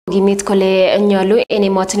Gimit kole nyolu en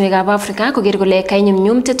emotinwekab Afrika koker kole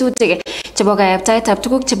kainyumnyum tetutik chebo kayaptaetab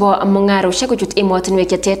tuguk chebo mung'aroshek kochut emotinwek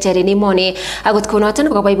cheterter en emoni. Akot kounoton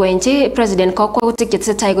kokaboiboenchi president kokwautik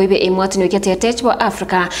chetesetai koibe emotinwek cheterter chebo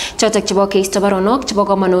Afrika chotok chebo keisto baronok chebo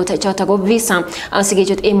komonut chotok ko visa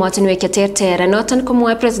asikechut emotinwek cheterter. Noton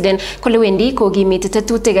komwoe president kole wendi kokimiti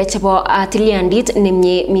tetutik chebo tilyandit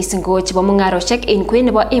nemie mising ko chebo mung'aroshek en kwen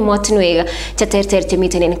nebo emotinwek cheterter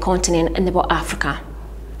chemiten en continent nebo Afrika.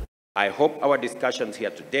 I hope our discussions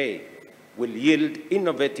here today will yield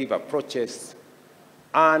innovative approaches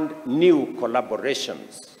and new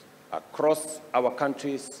collaborations across our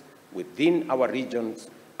countries, within our regions,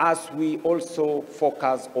 as we also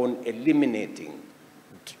focus on eliminating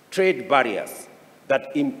trade barriers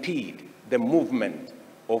that impede the movement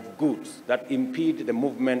of goods, that impede the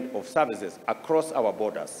movement of services across our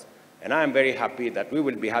borders. And I am very happy that we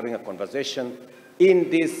will be having a conversation in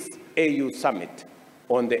this AU summit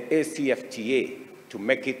on the ACFTA to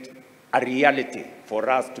make it a reality for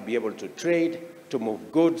us to be able to trade, to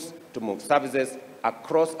move goods, to move services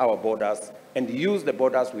across our borders and use the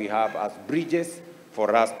borders we have as bridges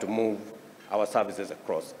for us to move our services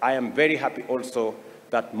across. I am very happy also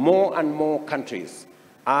that more and more countries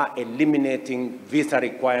are eliminating visa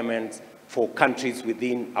requirements for countries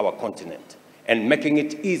within our continent and making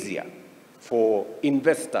it easier for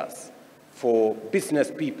investors, for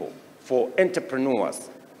business people, for entrepreneurs,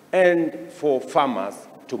 and for farmers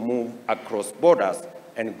to move across borders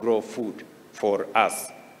and grow food for us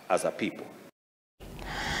as a people.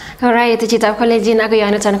 All right, chitap college na ko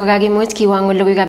yanitan ko kagimuch kiwangul